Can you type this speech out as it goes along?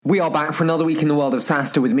We are back for another week in the world of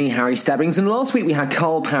SaaStr with me, Harry Stebbings, and last week we had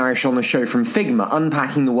Carl Parrish on the show from Figma,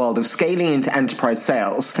 unpacking the world of scaling into enterprise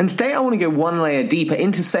sales. And today I want to go one layer deeper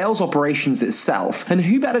into sales operations itself, and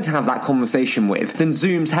who better to have that conversation with than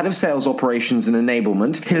Zoom's head of sales operations and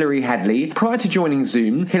enablement, Hilary Headley. Prior to joining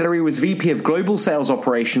Zoom, Hilary was VP of global sales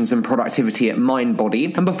operations and productivity at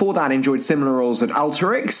MindBody, and before that enjoyed similar roles at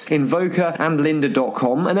Alteryx, Invoca, and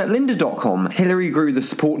Lynda.com. And at Lynda.com, Hilary grew the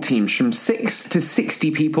support teams from 6 to 60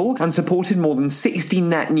 people and supported more than 60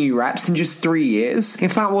 net new reps in just 3 years.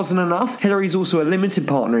 If that wasn't enough, Hilary's also a limited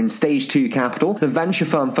partner in Stage 2 Capital, the venture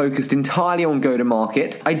firm focused entirely on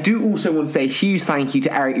go-to-market. I do also want to say a huge thank you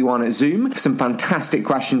to Eric Yuan at Zoom for some fantastic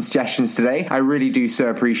question suggestions today. I really do so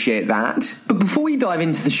appreciate that. But before we dive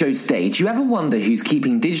into the show stage, you ever wonder who's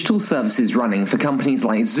keeping digital services running for companies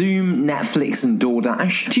like Zoom, Netflix, and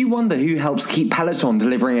DoorDash? Do you wonder who helps keep Peloton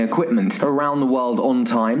delivering equipment around the world on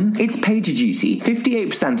time? It's PagerDuty.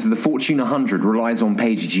 58% of the Fortune 100 relies on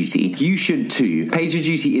PagerDuty. You should too.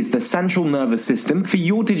 PagerDuty is the central nervous system for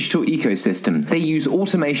your digital ecosystem. They use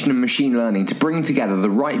automation and machine learning to bring together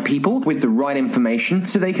the right people with the right information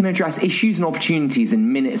so they can address issues and opportunities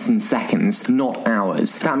in minutes and seconds, not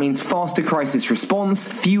hours. That means faster crisis response,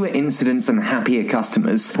 fewer incidents, and happier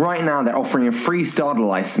customers. Right now, they're offering a free starter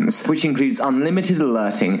license, which includes unlimited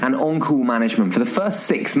alerting and on-call management for the first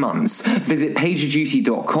 6 months. Visit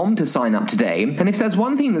PagerDuty.com to sign up today. And if there's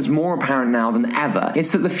one thing that's more apparent now than ever,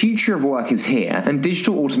 it's that the future of work is here, and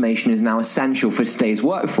digital automation is now essential for today's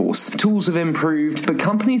workforce. Tools have improved, but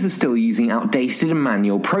companies are still using outdated and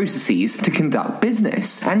manual processes to conduct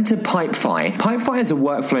business. Enter Pipefy. Pipefy is a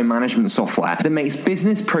workflow management software that makes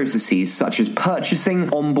business processes such as purchasing,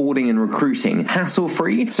 onboarding, and recruiting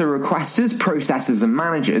hassle-free, so requesters, processors, and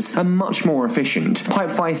managers are much more efficient.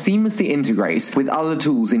 Pipefy seamlessly integrates with other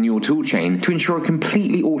tools in your toolchain to ensure a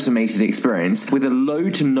completely automated experience with a low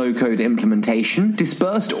to no-code implementation.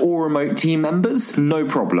 Dispersed or remote team members? No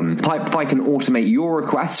problem. Pipefy can automate your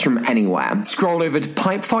requests from anywhere. Scroll over to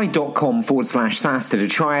pipefy.com/SaaStr to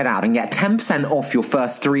try it out and get 10% off your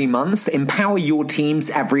first 3 months. Empower your teams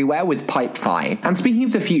everywhere with Pipefy. And speaking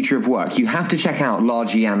of the future of work, you have to check out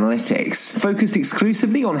Largy Analytics. Focused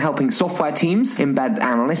exclusively on helping software teams embed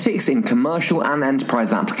analytics in commercial and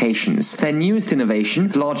enterprise applications. Their newest innovation,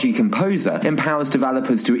 Largy Composer, empowers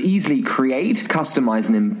developers to easily create, customize,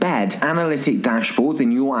 and embed analytic dashboards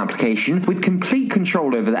in your application with complete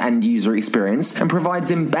control over the end user experience, and provides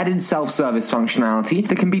embedded self-service functionality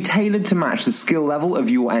that can be tailored to match the skill level of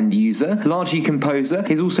your end user. Largy Composer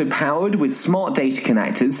is also powered with smart data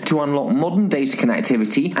connectors to unlock modern data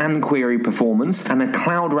connectivity and query performance, and a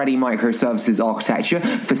cloud-ready microservices architecture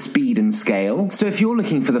for speed and scale. So if you're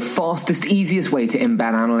looking for the fastest, easiest way to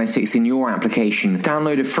embed analytics in your application,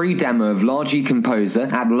 download a free demo of Largy Composer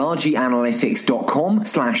at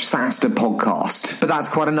largyanalytics.com/SaaStr podcast. But that's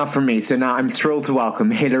quite enough from me, so now I'm thrilled to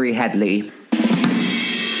welcome Hilary Headley.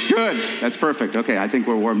 Good. That's perfect. Okay, I think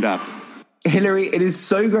we're warmed up. Hilary, it is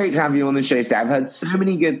so great to have you on the show today. I've heard so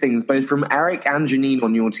many good things, both from Eric and Janine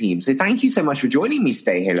on your team. So thank you so much for joining me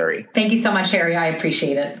today, Hilary. Thank you so much, Harry. I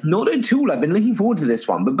appreciate it. Not at all. I've been looking forward to this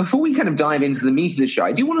one. But before we kind of dive into the meat of the show,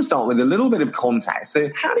 I do want to start with a little bit of context. So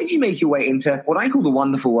how did you make your way into what I call the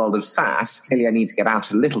wonderful world of SaaS? Clearly, I need to get out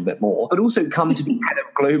a little bit more, but also come to be head of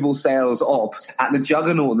global sales ops at the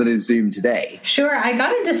juggernaut that is Zoom today? Sure. I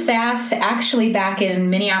got into SaaS actually back in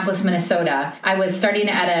Minneapolis, Minnesota. I was starting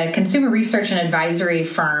at a consumer research and advisory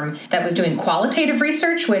firm that was doing qualitative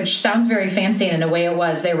research, which sounds very fancy, and in a way it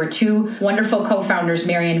was. There were 2 wonderful co-founders,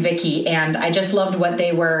 Mary and Vicky, and I just loved what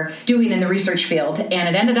they were doing in the research field. And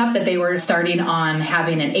it ended up that they were starting on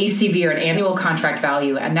having an ACV, or an annual contract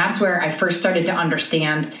value, and that's where I first started to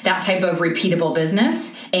understand that type of repeatable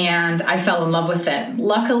business, and I fell in love with it.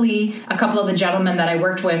 Luckily, a couple of the gentlemen that I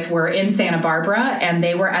worked with were in Santa Barbara, and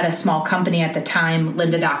they were at a small company at the time,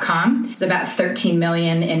 Lynda.com. It was about $13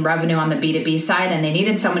 million in revenue on the B2B side, and they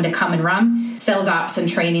needed someone to come and run sales ops and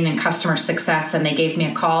training and customer success, and they gave me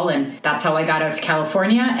a call, and that's how I got out to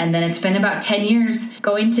California. And then it's been about 10 years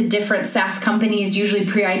going to different SaaS companies, usually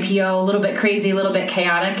pre-IPO, a little bit crazy, a little bit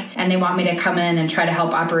chaotic, and they want me to come in and try to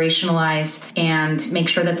help operationalize and make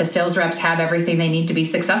sure that the sales reps have everything they need to be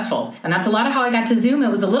successful. And that's a lot of how I got to Zoom.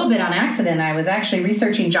 It was a little bit on accident. I was actually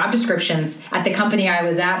researching job descriptions at the company I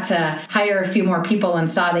was at to hire a few more people, and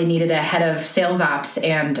saw they needed a head of sales ops,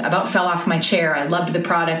 and about fell off my chair. I loved the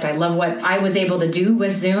product. I love what I was able to do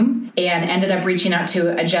with Zoom, and ended up reaching out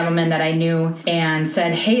to a gentleman that I knew and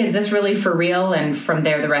said, hey, is this really for real? And from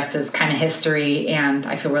there, the rest is kind of history, and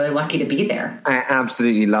I feel really lucky to be there. I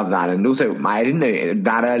absolutely love that. And also, I didn't know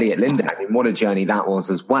that early at Linda. I mean, what a journey that was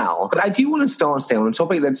as well. But I do want to start today on a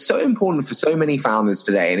topic that's so important for so many founders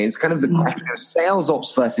today, and it's kind of the question of sales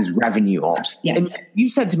ops versus revenue ops. Yes. And you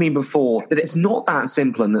said to me before that it's not that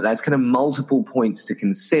simple and that there's kind of multiple points to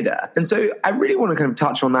consider. And so I really want to kind of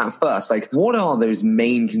touch on that first. Like, what are those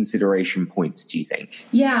main consideration points, do you think?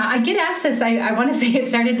 Yeah, I get asked this. I want to say it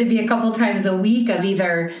started to be a couple times a week of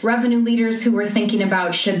either revenue leaders who were thinking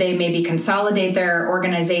about should they maybe consolidate their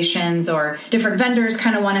organizations, or different vendors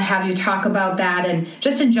kind of want to have you talk about that. And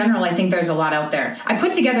just in general, I think there's a lot out there. I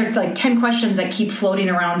put together like 10 questions that keep floating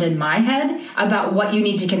around in my head about what you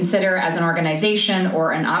need to consider as an organization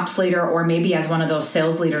or an ops leader, or maybe as one of those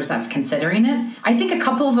sales leaders that's considering it. I think a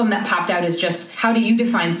couple of them that popped out is just, how do you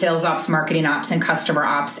define sales ops, marketing ops, and customer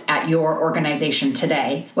ops at your organization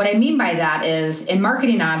today? What I mean by that is, in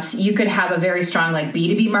marketing ops, you could have a very strong like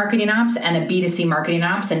B2B marketing ops and a B2C marketing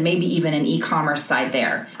ops, and maybe even an e-commerce side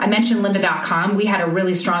there. I mentioned lynda.com. We had a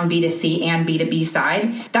really strong B2C and B2B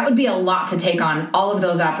side. That would be a lot to take on all of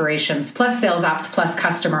those operations, plus sales ops, plus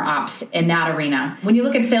customer ops in that arena. When you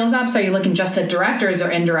look at sales ops, are you looking just at directors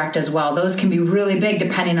or indirect as well? Those can be really big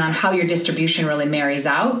depending on how your distribution really marries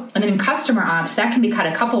out. And then in customer ops, that can be cut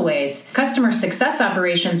a couple ways. Customer success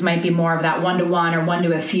operations might be more of that one-to-one or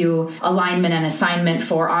one-to-a-few alignment and assignment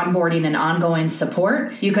for onboarding and ongoing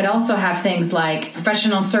support. You could also have things like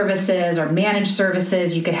professional services or managed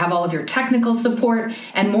services. You could have all of your technical support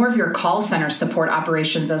and more of your call center support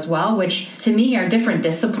operations as well, which to me are different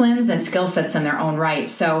disciplines and skill sets in their own right.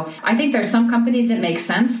 So I think there's some companies that make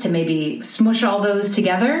sense to maybe smush all those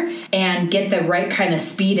together and get the right kind of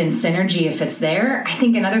speed and synergy if it's there. I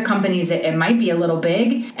think in other companies, it might be a little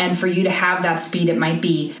big. And for you to have that speed, it might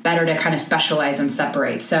be better to kind of specialize and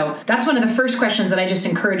separate. So that's one of the first questions that I just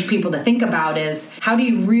encourage people to think about is, how do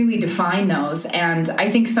you really define those? And I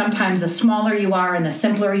think sometimes the smaller you are and the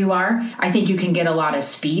simpler you are, I think you can get a lot of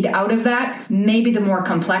speed out of that. Maybe the more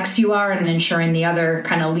complex you are and ensuring the other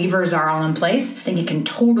kind of levers are all in place, I think it can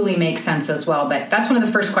totally make sense as well. But that's one of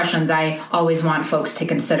the first questions I always want folks to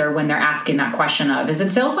consider when they're asking that question of, is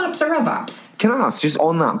it sales ops or rev ops? Can I ask, just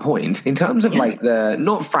on that point, in terms of like the,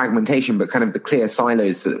 not fragmentation, but kind of the clear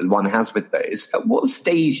silos that one has with those, at what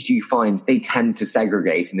stage do you find they tend to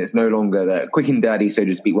segregate and it's no longer the quick and dirty, so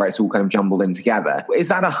to speak, where it's all kind of jumbled in together? Is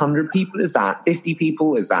that 100 people? Is that 50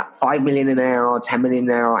 people? Is that 5 million in ARR, 10 million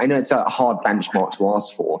in ARR? I know it's a hard benchmark to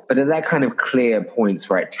ask for, but are there kind of clear points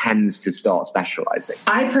where it tends to start specializing?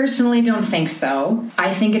 I personally don't think so.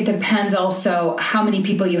 I think it depends also how many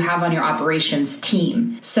people you have on your operations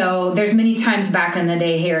team. So there's many times back in the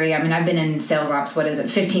day, Harry, I mean, I've been in sales ops,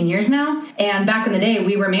 15 years now? And back in the day,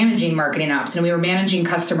 we were managing marketing ops and we were managing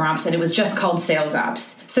customer ops, and it was just called sales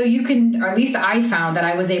ops. So you can, or at least I found that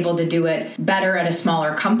I was able to do it better at a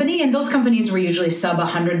smaller company. And those companies were usually sub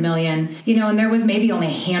 100 million, and there was maybe only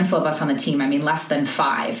a handful of us on the team. I mean, less than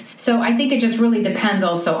 5. So I think it just really depends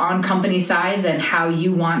also on company size and how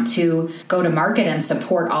you want to go to market and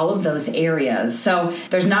support all of those areas. So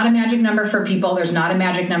there's not a magic number for people. There's not a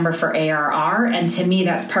magic number for ARR. And to me,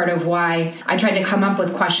 that's part of why I tried to come up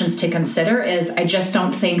with questions to consider. Is I just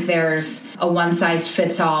don't think there's a one size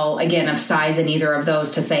fits all, again, of size in either of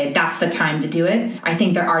those to say that's the time to do it. I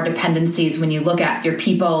think there are dependencies when you look at your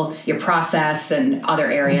people, your process, and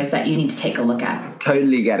other areas that you need to take a look at.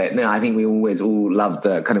 Totally get it. No, I think we always all love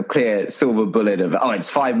the kind of clear silver bullet of, it's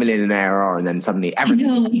 5 million in ARR, and then suddenly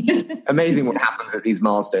everything. Amazing what happens at these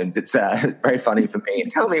milestones. It's very funny for me.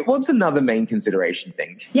 Tell me, what's another main consideration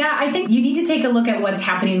thing? Yeah, I think you need to take a look at what's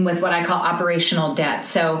happening with what I call operational debt.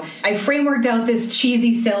 So I frameworked out this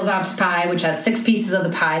cheesy sales ops pie, which has 6 pieces of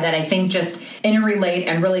the pie that I think just interrelate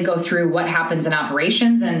and really go through what happens in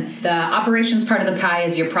operations. And the operations part of the pie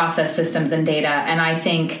is your process, systems, and data. And I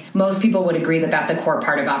think most people would agree that that's a core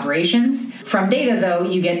part of operations. From data, though,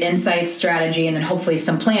 you get insights, strategy, and then hopefully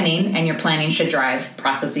some planning. And your planning should drive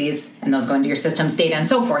processes, and those go into your systems, data, and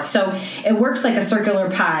so forth. So it works like a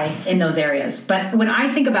circular pie in those areas. But when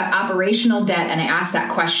I think about operational debt and I ask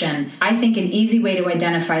that question, I think an easy way to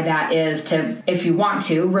identify that is to, if you want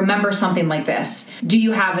to, remember something like this. Do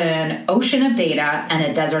you have an ocean of data and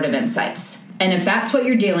a desert of insights? And if that's what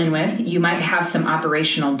you're dealing with, you might have some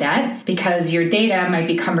operational debt because your data might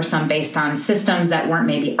be cumbersome based on systems that weren't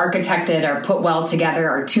maybe architected or put well together,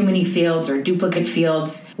 or too many fields or duplicate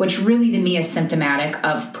fields, which really to me is symptomatic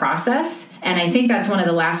of process. And I think that's one of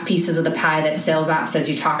the last pieces of the pie that sales ops, as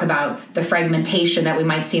you talk about the fragmentation that we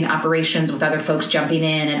might see in operations with other folks jumping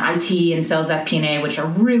in, and IT and sales FP&A, which are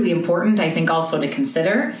really important, I think, also to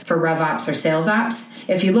consider for rev ops or sales ops.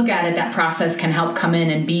 If you look at it, that process can help come in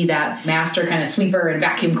and be that master kind of sweeper and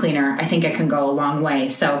vacuum cleaner. I think it can go a long way.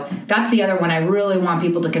 So that's the other one I really want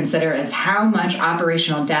people to consider is how much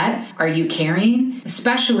operational debt are you carrying,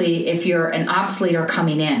 especially if you're an ops leader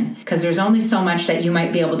coming in, because there's only so much that you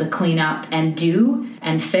might be able to clean up and do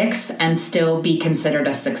and fix and still be considered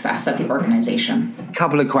a success at the organization. A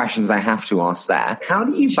couple of questions I have to ask there. How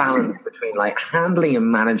do you balance between handling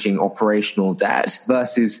and managing operational debt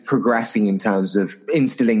versus progressing in terms of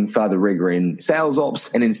instilling further rigor in sales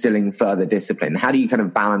ops and instilling further discipline? How do you kind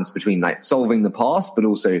of balance between solving the past but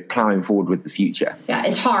also plowing forward with the future? Yeah,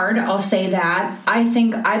 it's hard. I'll say that. I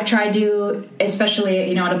think I've tried to,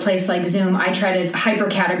 especially, at a place like Zoom, I try to hyper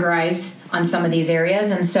categorize on some of these areas.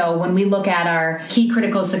 And so when we look at our key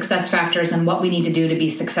critical success factors and what we need to do to be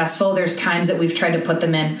successful, there's times that we've tried to put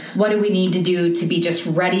them in. What do we need to do to be just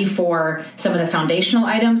ready for some of the foundational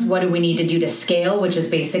items? What do we need to do to scale, which is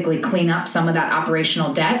basically clean up some of that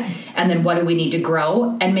operational debt? And then what do we need to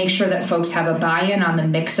grow and make sure that folks have a buy-in on the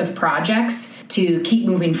mix of projects to keep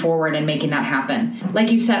moving forward and making that happen. Like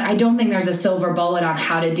you said, I don't think there's a silver bullet on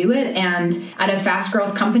how to do it. And at a fast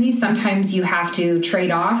growth company, sometimes you have to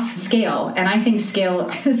trade off scale. And I think scale,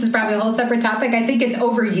 this is probably a whole separate topic. I think it's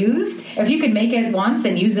overused. If you could make it once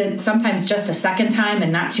and use it sometimes just a second time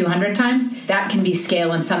and not 200 times, that can be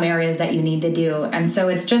scale in some areas that you need to do. And so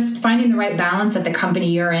it's just finding the right balance at the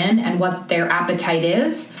company you're in and what their appetite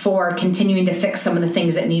is for continuing to fix some of the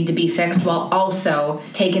things that need to be fixed while also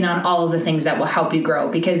taking on all of the things that will help you grow,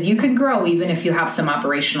 because you can grow even if you have some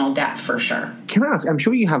operational debt for sure. Can I ask, I'm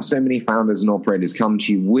sure you have so many founders and operators come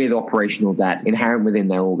to you with operational debt inherent within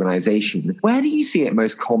their organization. Where do you see it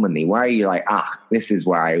most commonly? Where are you this is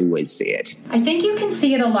where I always see it? I think you can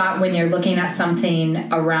see it a lot when you're looking at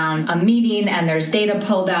something around a meeting and there's data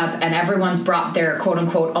pulled up and everyone's brought their quote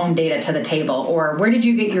unquote own data to the table, or where did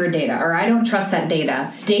you get your data? Or I don't trust that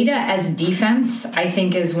data. Data as defense, I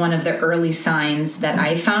think, is one of the early signs that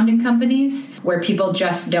I found in companies where people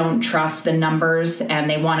just don't trust the numbers and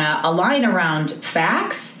they want to align around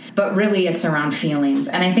facts, but really it's around feelings.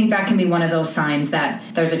 And I think that can be one of those signs that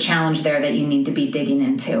there's a challenge there that you need to be digging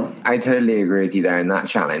into. I totally agree with you there in that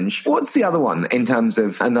challenge. What's the other one in terms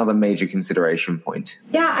of another major consideration point?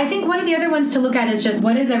 Yeah, I think one of the other ones to look at is just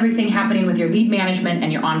what is everything happening with your lead management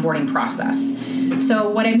and your onboarding process. So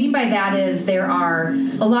what I mean by that is there are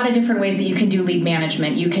a lot of different ways that you can do lead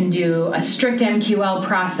management. You can do a strict MQL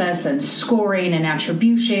process and scoring and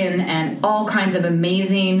attribution and all kinds of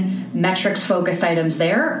amazing metrics-focused items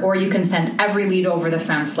there, or you can send every lead over the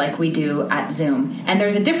fence like we do at Zoom. And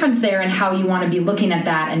there's a difference there in how you want to be looking at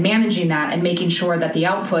that and managing that and making sure that the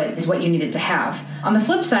output is what you need it to have. On the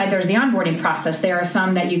flip side, there's the onboarding process. There are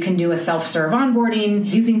some that you can do a self-serve onboarding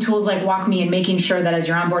using tools like WalkMe and making sure that as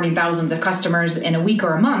you're onboarding thousands of customers in a week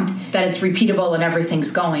or a month, that it's repeatable and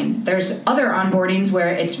everything's going. There's other onboardings where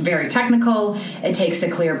it's very technical. It takes a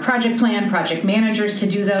clear project plan, project managers to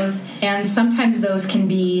do those. And sometimes those can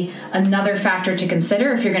be another factor to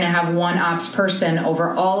consider if you're going to have one ops person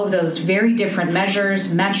over all of those very different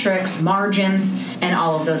measures, metrics, margins, and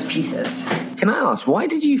all of those pieces. Can I ask, why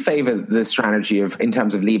did you favor the strategy of, in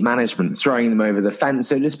terms of lead management, throwing them over the fence,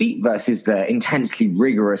 so to speak, versus the intensely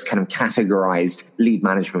rigorous kind of categorized lead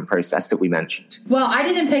management process that we mentioned? Well, I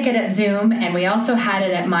didn't pick it at Zoom, and we also had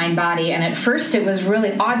it at MindBody. And at first it was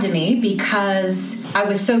really odd to me because I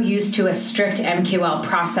was so used to a strict MQL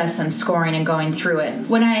process and scoring and going through it.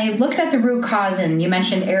 When I looked at the root cause, and you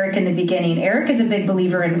mentioned Eric in the beginning, Eric is a big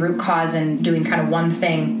believer in root cause and doing kind of one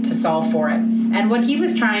thing to solve for it. And what he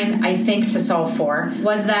was trying, I think, to solve for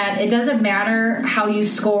was that it doesn't matter how you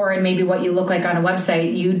score and maybe what you look like on a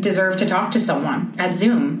website, you deserve to talk to someone at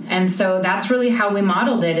Zoom. And so that's really how we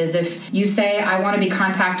modeled it, is if you say, I want to be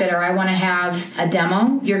contacted or I want to have a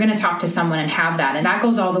demo, you're going to talk to someone and have that. And that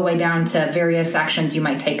goes all the way down to various actions you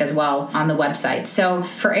might take as well on the website. So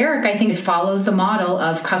for Eric, I think it follows the model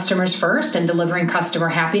of customers first and delivering customer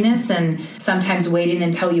happiness, and sometimes waiting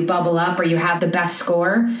until you bubble up or you have the best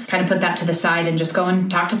score, kind of put that to the side side and just go and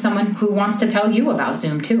talk to someone who wants to tell you about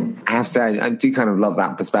Zoom too. I have to say, I do kind of love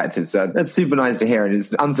that perspective. So that's super nice to hear. And it's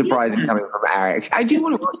unsurprising coming from Eric. I do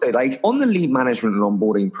want to also say, like, on the lead management and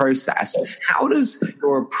onboarding process, how does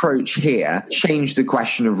your approach here change the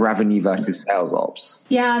question of revenue versus sales ops?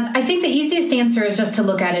 Yeah, I think the easiest answer is just to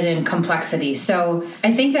look at it in complexity. So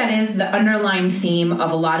I think that is the underlying theme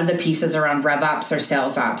of a lot of the pieces around rev ops or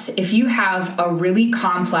sales ops. If you have a really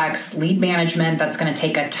complex lead management that's going to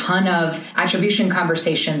take a ton of attribution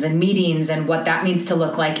conversations and meetings and what that needs to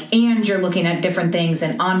look like, and you're looking at different things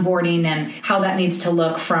and onboarding and how that needs to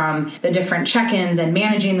look from the different check-ins and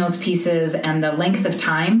managing those pieces and the length of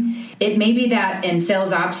time, it may be that in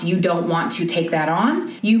sales ops, you don't want to take that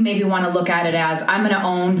on. You maybe want to look at it as, I'm going to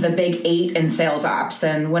own the big 8 in sales ops.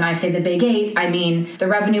 And when I say the big 8, I mean the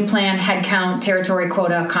revenue plan, headcount, territory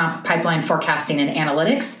quota, comp, pipeline forecasting, and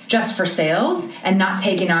analytics just for sales, and not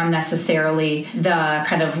taking on necessarily the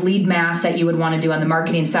kind of lead math that you would want to do on the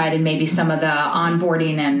marketing side and maybe some of the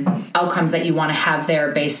onboarding and outcomes that you want to have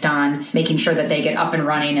there based on making sure that they get up and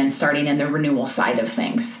running and starting in the renewal side of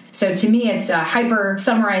things. So to me, it's a hyper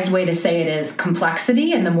summarized way to say it is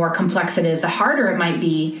complexity. And the more complex it is, the harder it might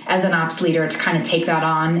be as an ops leader to kind of take that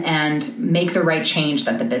on and make the right change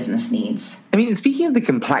that the business needs. I mean, speaking of the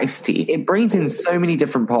complexity, it brings in so many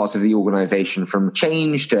different parts of the organization, from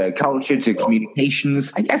change to culture to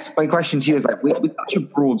communications. I guess my question to you is, like, with such a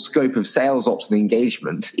broad scope of sales ops and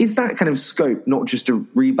engagement, is that kind of scope not just a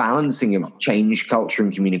rebalancing of change, culture,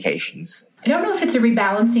 and communications? I don't know if it's a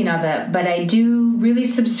rebalancing of it, but I do really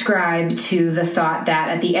subscribe to the thought that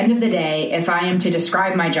at the end of the day, if I am to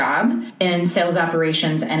describe my job in sales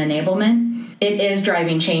operations and enablement, it is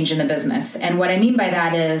driving change in the business. And what I mean by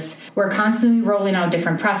that is we're constantly rolling out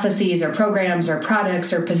different processes or programs or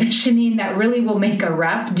products or positioning that really will make a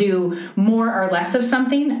rep do more or less of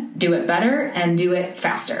something, do it better, and do it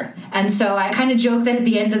faster. And so I kind of joke that at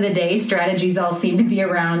the end of the day, strategies all seem to be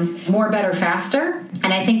around more, better, faster.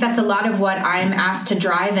 And I think that's a lot of what I'm asked to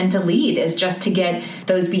drive and to lead, is just to get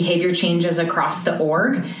those behavior changes across the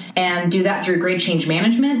org and do that through great change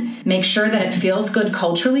management. Make sure that it feels good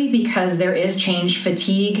culturally, because there is change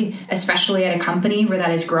fatigue, especially at a company where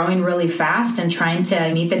that is growing really fast and trying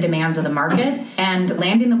to meet the demands of the market. And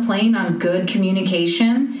landing the plane on good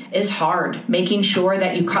communication is hard. Making sure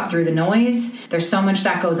that you cut through the noise. There's so much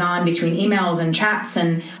that goes on between emails and chats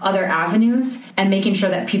and other avenues, and making sure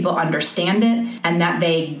that people understand it and that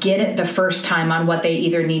they get it the first time on what they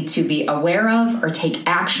either need to be aware of or take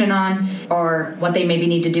action on, or what they maybe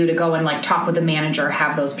need to do to go and like talk with the manager,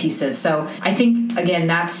 have those pieces. So I think, again,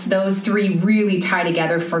 that's those three really tie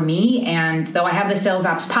together for me. And though I have the sales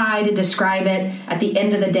ops pie to describe it, at the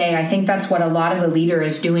end of the day, I think that's what a lot of the leader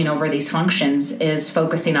is doing over these functions, is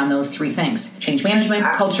focusing on those three things: change management,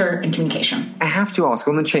 culture, and communication. I have to ask,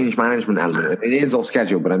 on the change management element, it is off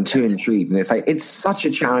schedule, but I'm too intrigued. And it's like, it's such a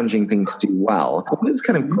challenging thing to do well. What does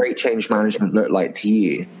kind of great change management look like to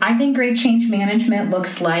you? I think great change management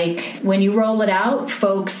looks like when you roll it out,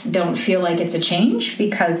 folks don't feel like it's a change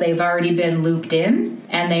because they've already been looped in.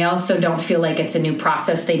 And they also don't feel like it's a new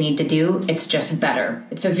process they need to do. It's just better.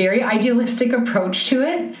 It's a very idealistic approach to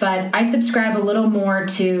it, but I subscribe a little more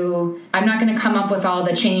to, I'm not going to come up with all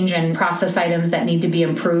the change and process items that need to be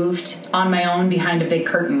improved on my own behind a big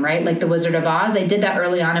curtain, right? Like the Wizard of Oz. I did that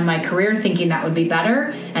early on in my career thinking that would be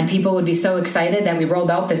better, and people would be so excited that we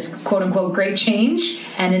rolled out this quote unquote great change.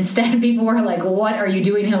 And instead people were like, what are you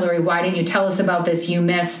doing, Hillary? Why didn't you tell us about this? You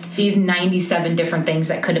missed these 97 different things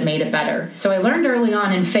that could have made it better. So I learned early on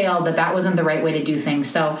and failed that wasn't the right way to do things.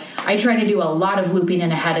 So I try to do a lot of looping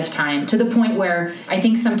in ahead of time, to the point where I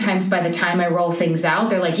think sometimes by the time I roll things out,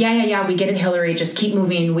 they're like, yeah, we get it, Hillary, just keep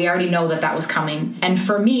moving. We already know that was coming. And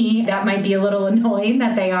for me, that might be a little annoying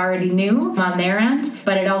that they already knew on their end,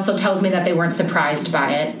 but it also tells me that they weren't surprised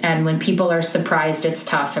by it. And when people are surprised, it's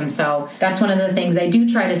tough. And so that's one of the things I do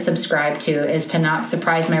try to subscribe to, is to not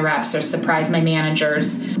surprise my reps or surprise my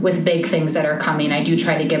managers with big things that are coming. I do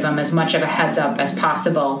try to give them as much of a heads up as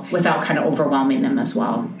possible without kind of overwhelming them as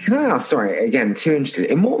well. Can I ask, sorry, again, too interested,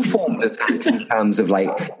 in what form does that, in terms of like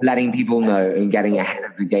letting people know and getting ahead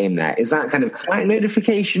of the game there? Is that kind of Slack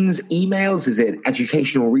notifications, emails? Is it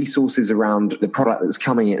educational resources around the product that's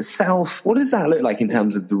coming itself? What does that look like in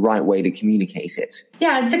terms of the right way to communicate it?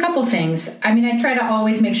 Yeah, it's a couple things. I mean, I try to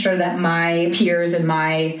always make sure that my peers and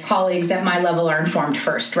my colleagues at my level are informed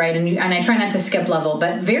first, right? And I try not to skip level,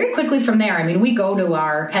 but very quickly from there, I mean, we go to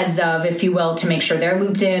our heads of, if you will, to make sure sure they're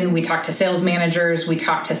looped in. We talk to sales managers. We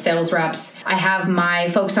talk to sales reps. I have my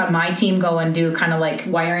folks on my team go and do kind of like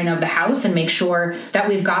wiring of the house and make sure that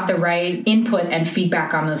we've got the right input and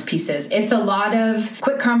feedback on those pieces. It's a lot of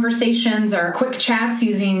quick conversations or quick chats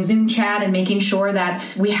using Zoom chat and making sure that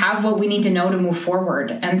we have what we need to know to move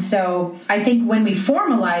forward. And so I think when we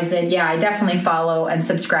formalize it, I definitely follow and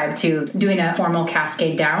subscribe to doing a formal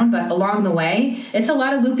cascade down. But along the way, it's a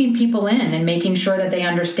lot of looping people in and making sure that they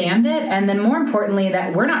understand it. And then more importantly,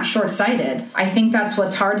 that we're not short-sighted. I think that's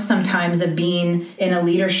what's hard sometimes of being in a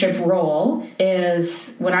leadership role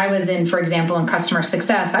is when I was in, for example, in customer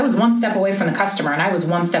success, I was one step away from the customer and I was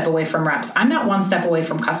one step away from reps. I'm not one step away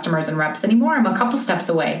from customers and reps anymore. I'm a couple steps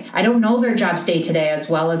away. I don't know their jobs day to day as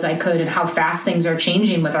well as I could and how fast things are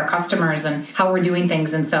changing with our customers and how we're doing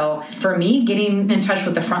things. And so for me, getting in touch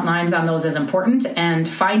with the front lines on those is important, and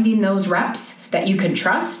finding those reps that you can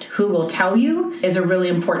trust, who will tell you, is a really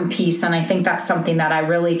important piece. And I think that's something that I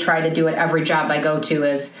really try to do at every job I go to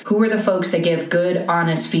is who are the folks that give good,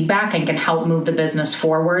 honest feedback and can help move the business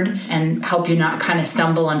forward and help you not kind of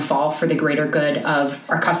stumble and fall for the greater good of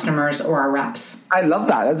our customers or our reps. I love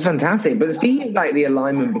that. That's fantastic. But speaking of like the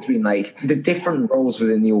alignment between like the different roles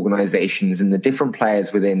within the organizations and the different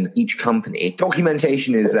players within each company,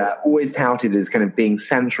 documentation is always touted as kind of being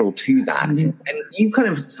central to that. Mm-hmm. And you kind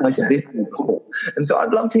of cited this before. And so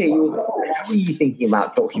I'd love to hear yours. How are you thinking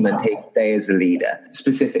about documentation today as a leader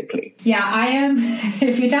specifically? Yeah, I am.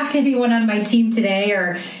 If you talk to anyone on my team today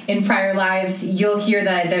or in prior lives, you'll hear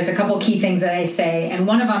that there's a couple key things that I say. And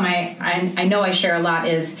one of them I know I share a lot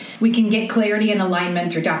is we can get clarity and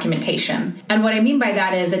alignment through documentation. And what I mean by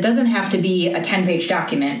that is it doesn't have to be a 10-page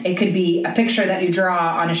document. It could be a picture that you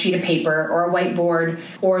draw on a sheet of paper or a whiteboard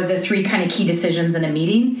or the 3 kind of key decisions in a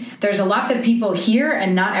meeting. There's a lot that people hear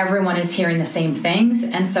and not everyone is hearing the same things.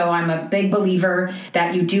 And so I'm a big believer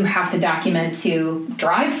that you do have to document to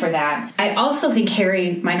drive for that. I also think,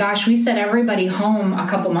 Harry, my gosh, we sent everybody home a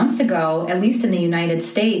couple months ago, at least in the United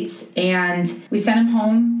States, and we sent them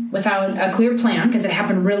home without a clear plan because it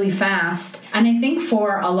happened really fast. And I think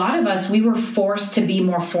for a lot of us, we were forced to be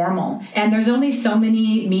more formal. And there's only so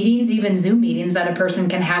many meetings, even Zoom meetings, that a person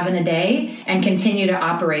can have in a day and continue to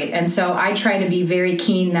operate. And so I try to be very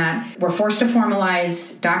keen that we're forced to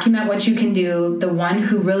formalize, document what you can do. The one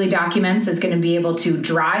who really documents is going to be able to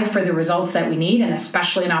drive for the results that we need. And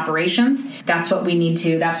especially in operations, that's what we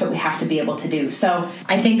have to be able to do. So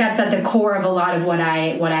I think that's at the core of a lot of what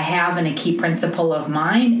I have, and a key principle of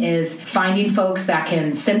mine is finding folks that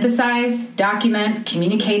can synthesize, document,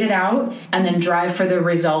 communicate it out, and then drive for the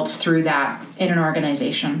results through that in an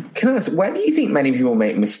organization. Can I ask, where do you think many people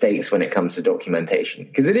make mistakes when it comes to documentation?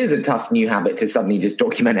 Because it is a tough new habit to suddenly just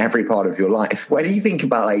document every part of your life. Where do you think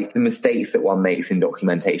about like the mistakes that one makes in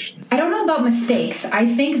documentation? I don't know about mistakes. I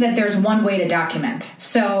think that there's one way to document.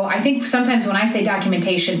 So I think sometimes when I say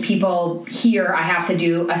documentation, people hear I have to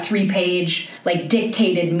do a 3-page like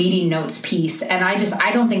dictated meeting notes piece. And I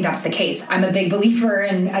don't think that's the case. I'm a big believer.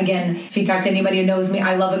 And again, if you talk to anybody who knows me,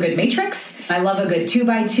 I love a good matrix. I love a good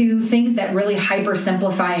 2x2, things that really hyper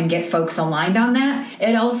simplify and get folks aligned on that.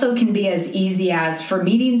 It also can be as easy as for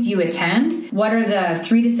meetings you attend, what are the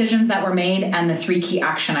 3 decisions that were made and the 3 key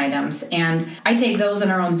action items? And I take those in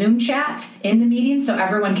our own Zoom chat in the meeting so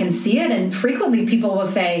everyone can see it. And frequently people will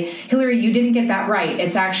say, Hillary, you didn't get that right.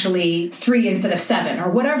 It's actually 3 instead of 7 or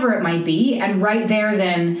whatever it might be. And right there,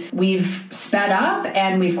 then we've sped up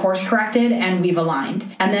and we've course corrected and we've aligned.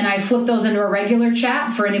 And then I flip those into a regular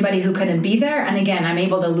chat for anybody who couldn't be there. And again, I'm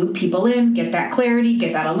able to loop people in, get that clarity,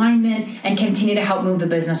 get that alignment, and continue to help move the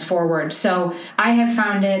business forward. So I have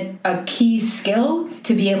found it a key skill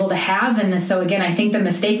to be able to have. And so again, I think the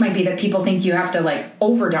mistake might be that people think you have to like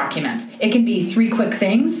over document. It can be 3 quick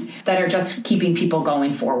things that are just keeping people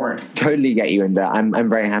going forward. Totally get you. And I'm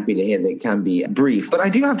very happy to hear that it can be brief. But I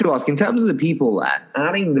do have to ask, in terms of the people there,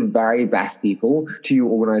 adding the very best people to your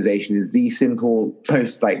organization is the simple,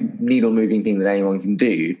 most like needle moving thing that anyone can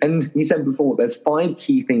do. And you said before, there's 5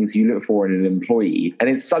 key things you look for in an employee. And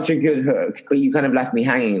it's such a good hook, but you kind of left me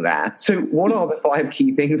hanging there. So what are the 5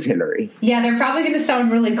 key things, Hillary? Yeah, they're probably going to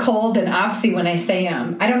sound really cold and opsy when I say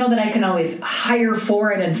them. I don't know that I can always hire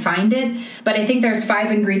for it and find it, but I think there's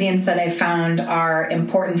 5 ingredients that I found are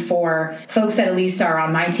important for folks that at least are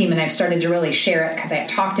on my team, and I've started to really share it because I've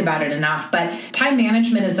talked about it enough. But time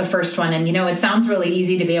management is the first one. And, it sounds really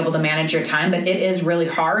easy to be able to manage your time, but it is really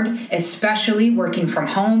hard, especially working from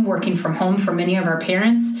home for many of our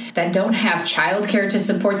parents that don't have childcare to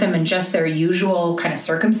support them in just their usual kind of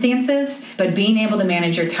circumstances. But being able to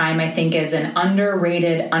manage your time, I think, is an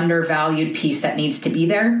underrated, undervalued piece that needs to be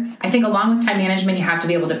there. I think along with time management, you have to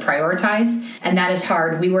be able to prioritize, and that is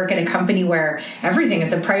hard. We work at a company where everything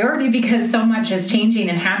is a priority because so much is changing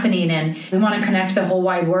and happening, and we want to connect the whole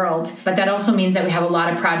wide world. But that also means that we have a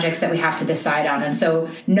lot of projects that we have to decide on. And so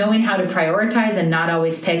knowing how to prioritize and not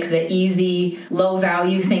always pick the easy, low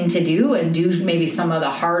value thing to do and do maybe some of the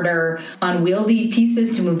harder, unwieldy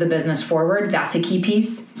pieces to move the business forward, that's a key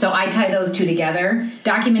piece. So I tie those two together.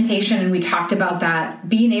 Documentation, and we talked about that,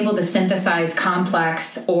 being able to synthesize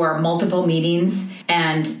complex or multiple meetings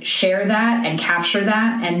and share that and capture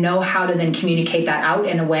that and know how to then communicate that out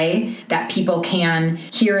in a way that people can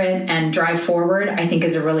hear it and drive forward, I think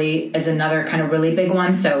is another kind of really big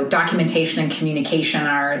one. So documentation and communication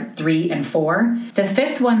are 3 and 4. The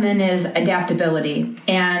 5th one then is adaptability.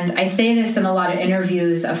 And I say this in a lot of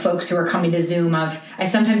interviews of folks who are coming to Zoom I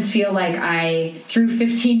sometimes feel like I threw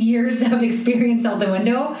 15 years of experience out the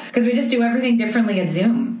window because we just do everything differently at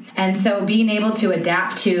Zoom. And so being able to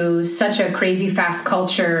adapt to such a crazy fast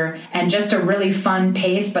culture and just a really fun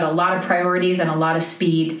pace, but a lot of priorities and a lot of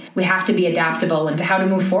speed, we have to be adaptable into how to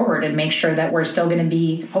move forward and make sure that we're still going to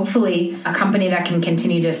be, hopefully, a company that can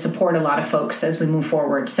continue to support a lot of folks as we move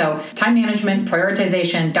forward. So time management,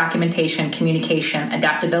 prioritization, documentation, communication,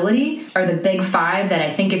 adaptability are the big 5 that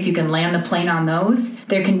I think if you can land the plane on those,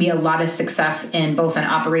 there can be a lot of success in both an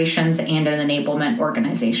operations and an enablement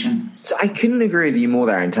organization. So I couldn't agree with you more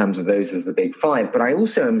there in terms of those as the big 5, but I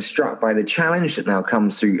also am struck by the challenge that now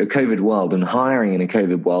comes through a COVID world and hiring in a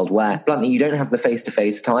COVID world where, bluntly, you don't have the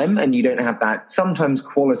face-to-face time and you don't have that sometimes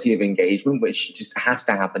quality of engagement, which just has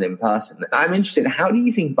to happen in person. I'm interested, how do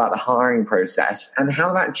you think about the hiring process and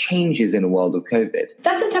how that changes in a world of COVID?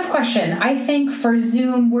 That's a tough question. I think for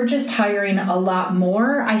Zoom, we're just hiring a lot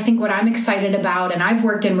more. I think what I'm excited about, and I've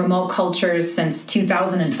worked in remote cultures since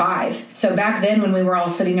 2005. So back then when we were all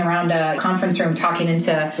sitting around a conference room talking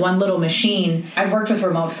into one little machine, I've worked with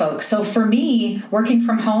remote folks. So for me, working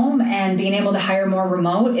from home and being able to hire more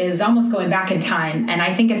remote is almost going back in time. And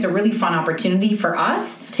I think it's a really fun opportunity for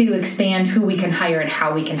us to expand who we can hire and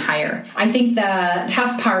how we can hire. I think the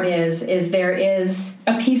tough part is there is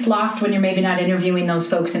a piece lost when you're maybe not interviewing those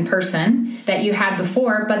folks in person that you had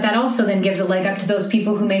before, but that also then gives a leg up to those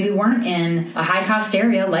people who maybe weren't in a high-cost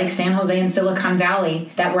area like San Jose and Silicon Valley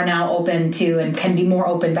that we're now open to and can be more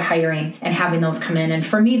open to hiring and having those come in. And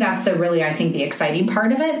for me, that's I think, the exciting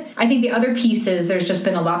part of it. I think the other piece is there's just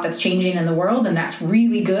been a lot that's changing in the world, and that's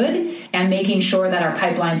really good, and making sure that our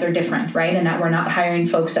pipelines are different, right? And that we're not hiring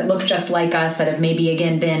folks that look just like us that have maybe,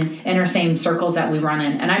 again, been in our same circles that we run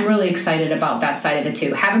in. And I'm really excited about that side of it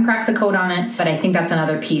too. Haven't cracked the code on it, but I think that's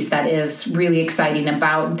another piece that is really exciting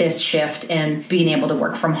about this shift in being able to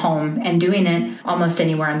work from home and doing it almost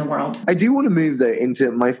anywhere in the world. I do want to move, though,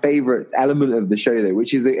 into my favorite element of the show, though,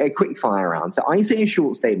 which is a quick fire round. So I say a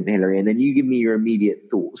short statement, Hillary, and then you give me your immediate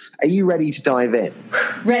thoughts. Are you ready to dive in?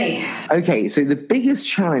 Ready. Okay, so the biggest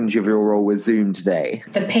challenge of your role with Zoom today?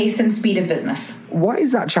 The pace and speed of business. Why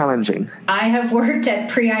is that challenging? I have worked at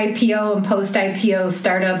pre-IPO and post-IPO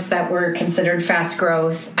startups that were considered fast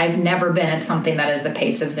growth. I've never been at something that is the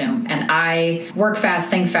pace of Zoom. And I work fast,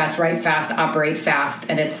 think fast, write fast, operate fast,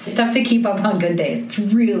 and it's tough to keep up on good days. It's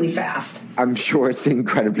really fast. I'm sure it's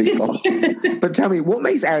incredibly fast. But tell me, what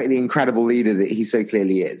makes Eric the incredible leader that he so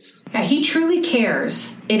clearly is? Yeah, he truly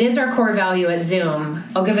cares. It is our core value at Zoom.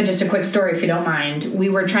 I'll give it just a quick story if you don't mind. We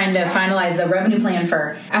were trying to finalize the revenue plan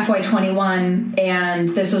for FY21, and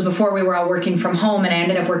this was before we were all working from home, and I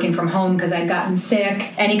ended up working from home because I'd gotten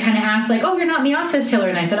sick. And he kind of asked, like, oh, you're not in the office, Hillary.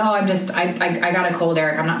 And I said, oh, I got a cold,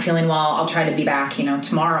 Eric. I'm not feeling well. I'll try to be back,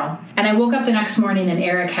 tomorrow. And I woke up the next morning and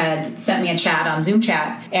Eric had sent me a chat on Zoom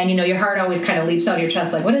chat. And, your heart always kind of leaps out of your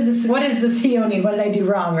chest, like, what is this? What does the CEO need? What did I do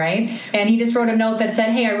wrong, right? And he just wrote a note that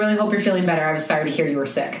said, hey, I really hope you're feeling better. I was sorry to hear you were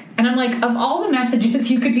sick. And I'm like, of all the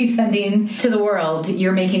messages you could be sending to the world,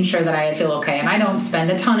 you're making sure that I feel okay. And I don't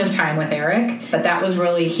spend a ton of time with Eric, but that was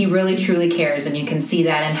he really truly cares. And you can see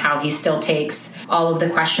that in how he still takes all of the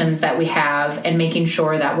questions that we have and making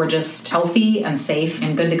sure that we're just healthy and safe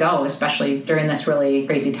and good to go, especially during this really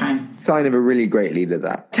crazy time. Sign of a really great leader,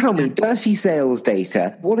 that. Tell me, dirty sales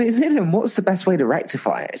data, what is it and what's the best way to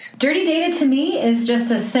rectify it? Dirty data to me is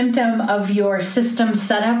just a symptom of your system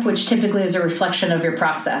setup, which typically is a reflection of your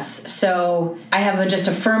process. So I have just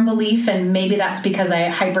a firm belief, and maybe that's because I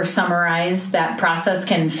hyper summarize that process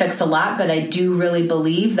can fix a lot, but I do do really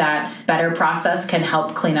believe that better process can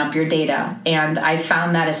help clean up your data. And I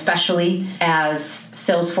found that especially as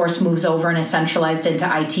Salesforce moves over and is centralized into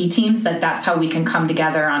IT teams, that's how we can come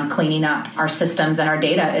together on cleaning up our systems and our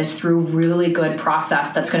data is through really good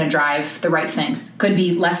process that's going to drive the right things. Could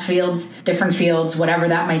be less fields, different fields, whatever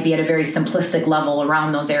that might be at a very simplistic level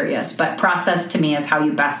around those areas. But process to me is how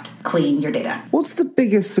you best clean your data. What's the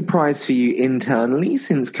biggest surprise for you internally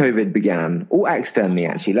since COVID began? Or externally,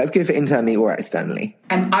 actually? Let's go for internally or externally.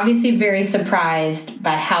 I'm obviously very surprised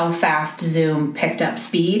by how fast Zoom picked up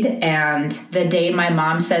speed. And the day my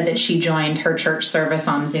mom said that she joined her church service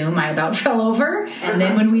on Zoom, I about fell over. And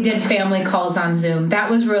then when we did family calls on Zoom, that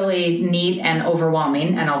was really neat and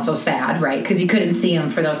overwhelming and also sad, right? Because you couldn't see them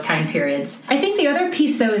for those time periods. I think the other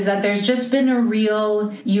piece, though, is that there's just been a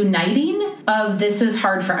real uniting of this is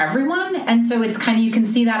hard for everyone. And so it's kind of, you can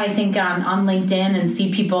see that, I think, on LinkedIn and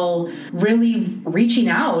see people really reaching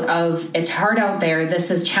out of it's hard out there.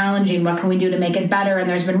 This is challenging. What can we do to make it better? And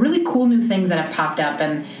there's been really cool new things that have popped up.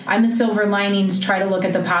 And I'm a silver linings, try to look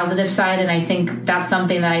at the positive side. And I think that's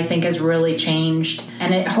something that I think has really changed.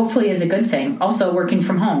 And it hopefully is a good thing. Also working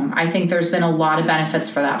from home. I think there's been a lot of benefits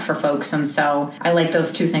for that for folks. And so I like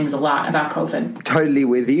those two things a lot about COVID. Totally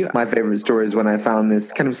with you. My favorite story is when I found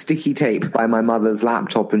this kind of sticky tape by my mother's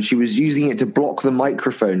laptop and she was using it to block the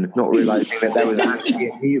microphone, not realizing that there was actually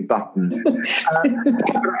a mute button.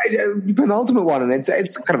 Penultimate one, and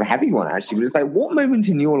it's kind of a heavy one actually, but it's like, what moment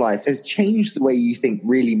in your life has changed the way you think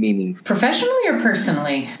really meaningful? Professionally or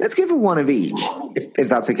personally? Let's give it one of each, if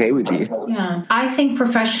that's okay with you. Yeah. I think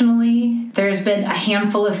professionally, there's been a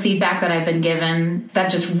handful of feedback that I've been given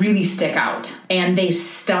that just really stick out. And they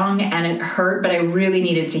stung and it hurt, but I really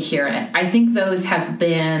needed to hear it. I think those have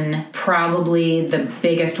been probably the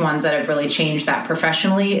biggest ones that have really changed that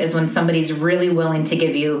professionally, is when somebody's really willing to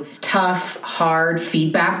give you tough, hard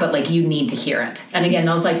feedback, but like you need to hear it. And again,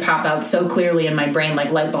 those like pop out so clearly in my brain,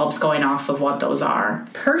 like light bulbs going off of what those are.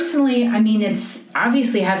 Personally, I mean, it's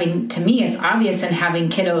obviously it's obvious in having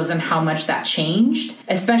kiddos and how much that changed,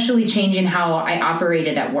 especially changing how I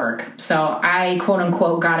operated at work. So I, quote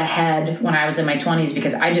unquote, got ahead when I was in my 20s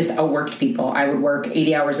because I just outworked people. I would work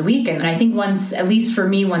 80 hours a week. And I think once, at least for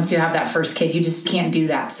me, once you have that first kid, you just can't do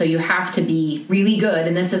that. So you have to be really good.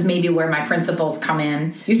 And this is maybe where my principles come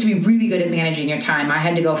in. You have to be really good at managing your time. I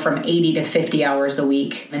had to go from 80 to 50 hours a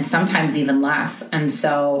week and sometimes even less. And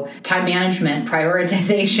so time management,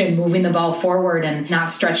 prioritization, moving the ball forward and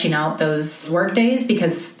not stretching out those work days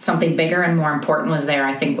because something bigger and more important was there,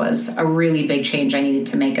 I think was a really big change I needed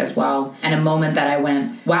to make as well. And a moment that I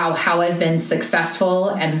went, wow, how I've been successful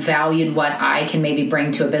and valued what I can maybe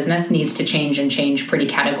bring to a business needs to change and change pretty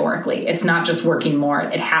categorically. It's not just working more,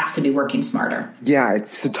 it has to be working smarter. Yeah,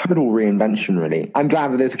 it's a total reinvention, really. I'm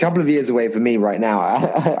glad that it's a couple of years away for me right now,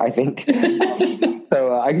 I think.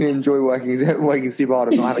 So I can enjoy working super hard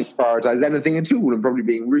and not having to prioritize anything at all and probably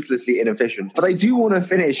being ruthlessly inefficient. But I do want to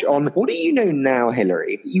finish on, what do you know now,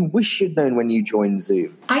 Hillary, that you wish you'd known when you joined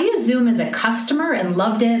Zoom? I used Zoom as a customer and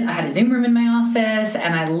loved it. I had a Zoom room in my office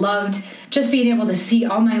and I loved just being able to see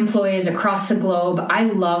all my employees across the globe. I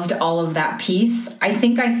loved all of that piece. I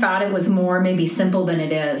think I thought it was more maybe simple than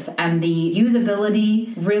it is. And the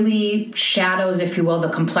usability really shadows, if you will, the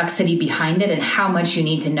complexity behind it and how much you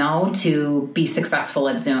need to know to be successful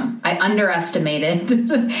at Zoom. I underestimated,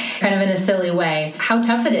 kind of in a silly way, how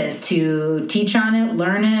tough it is to teach on it,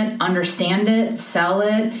 learn it, understand it, sell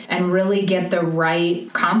it, and really get the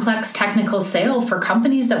right complex technical sale for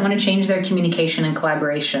companies that want to change their communication and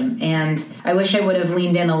collaboration. And I wish I would have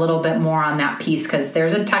leaned in a little bit more on that piece because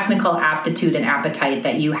there's a technical aptitude and appetite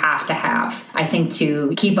that you have to have, I think,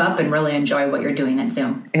 to keep up and really enjoy what you're doing at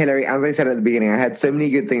Zoom. Hillary, as I said at the beginning, I had so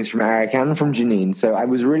many good things from Eric and from Janine. So I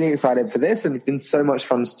was really excited for this and it's been so much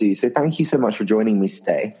fun to do. So thank you so much for joining me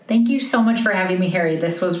today. Thank you so much for having me, Harry.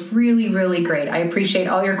 This was really, really great. I appreciate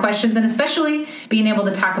all your questions and especially being able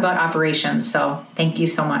to talk about operations. So thank you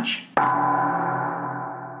so much.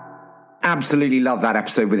 Absolutely love that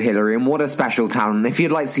episode with Hillary, and what a special talent. If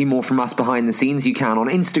you'd like to see more from us behind the scenes, you can on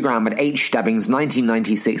Instagram at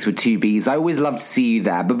hstebbings1996 with 2 B's. I always love to see you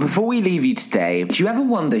there. But before we leave you today, do you ever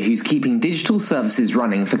wonder who's keeping digital services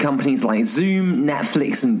running for companies like Zoom,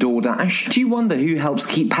 Netflix, and DoorDash? Do you wonder who helps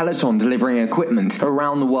keep Peloton delivering equipment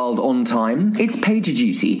around the world on time? It's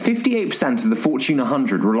PagerDuty. 58% of the Fortune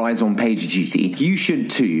 100 relies on PagerDuty. You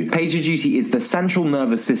should too. PagerDuty is the central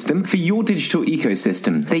nervous system for your digital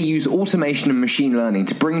ecosystem. They use automated automation and machine learning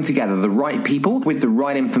to bring together the right people with the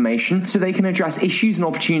right information so they can address issues and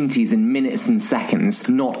opportunities in minutes and seconds,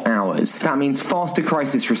 not hours. That means faster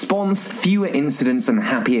crisis response, fewer incidents, and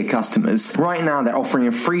happier customers. Right now, they're offering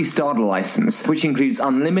a free starter license, which includes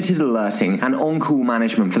unlimited alerting and on-call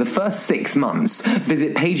management for the first 6 months.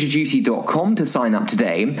 Visit pagerduty.com to sign up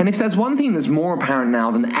today. And if there's one thing that's more apparent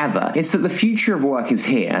now than ever, it's that the future of work is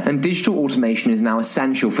here, and digital automation is now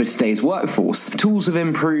essential for today's workforce. Tools have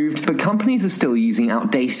improved, but companies are still using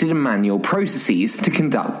outdated and manual processes to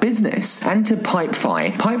conduct business. Enter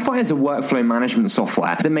Pipefy. Pipefy is a workflow management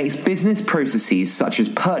software that makes business processes such as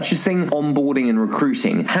purchasing, onboarding, and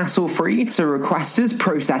recruiting hassle-free, so requesters,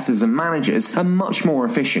 processors, and managers are much more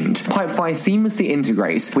efficient. Pipefy seamlessly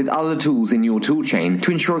integrates with other tools in your toolchain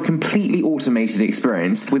to ensure a completely automated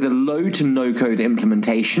experience with a low to no-code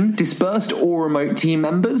implementation. Dispersed or remote team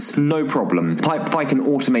members? No problem. Pipefy can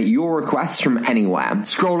automate your requests from anywhere.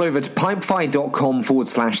 Scroll over to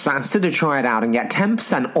pipefy.com/SaaStr to try it out and get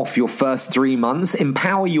 10% off your first 3 months.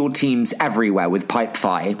 Empower your teams everywhere with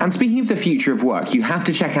Pipefy. And speaking of the future of work, you have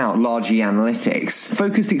to check out Largy Analytics.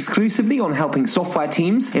 Focused exclusively on helping software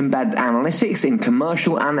teams embed analytics in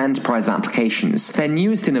commercial and enterprise applications. Their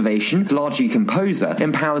newest innovation, Largy Composer,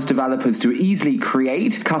 empowers developers to easily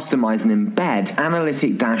create, customize, and embed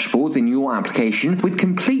analytic dashboards in your application with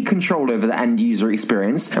complete control over the end user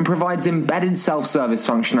experience, and provides embedded self-service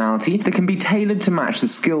functionality that can be tailored to match the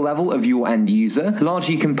skill level of your end user.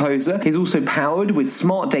 Largy Composer is also powered with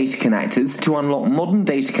smart data connectors to unlock modern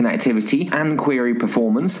data connectivity and query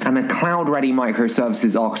performance, and a cloud-ready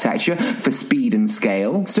microservices architecture for speed and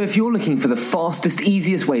scale. So if you're looking for the fastest,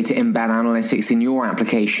 easiest way to embed analytics in your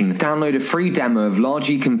application, download a free demo of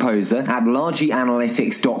Largy Composer at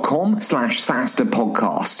largyanalytics.com/SaaStr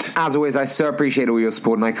podcast. As always, I so appreciate all your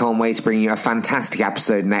support, and I can't wait to bring you a fantastic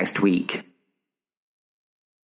episode next week.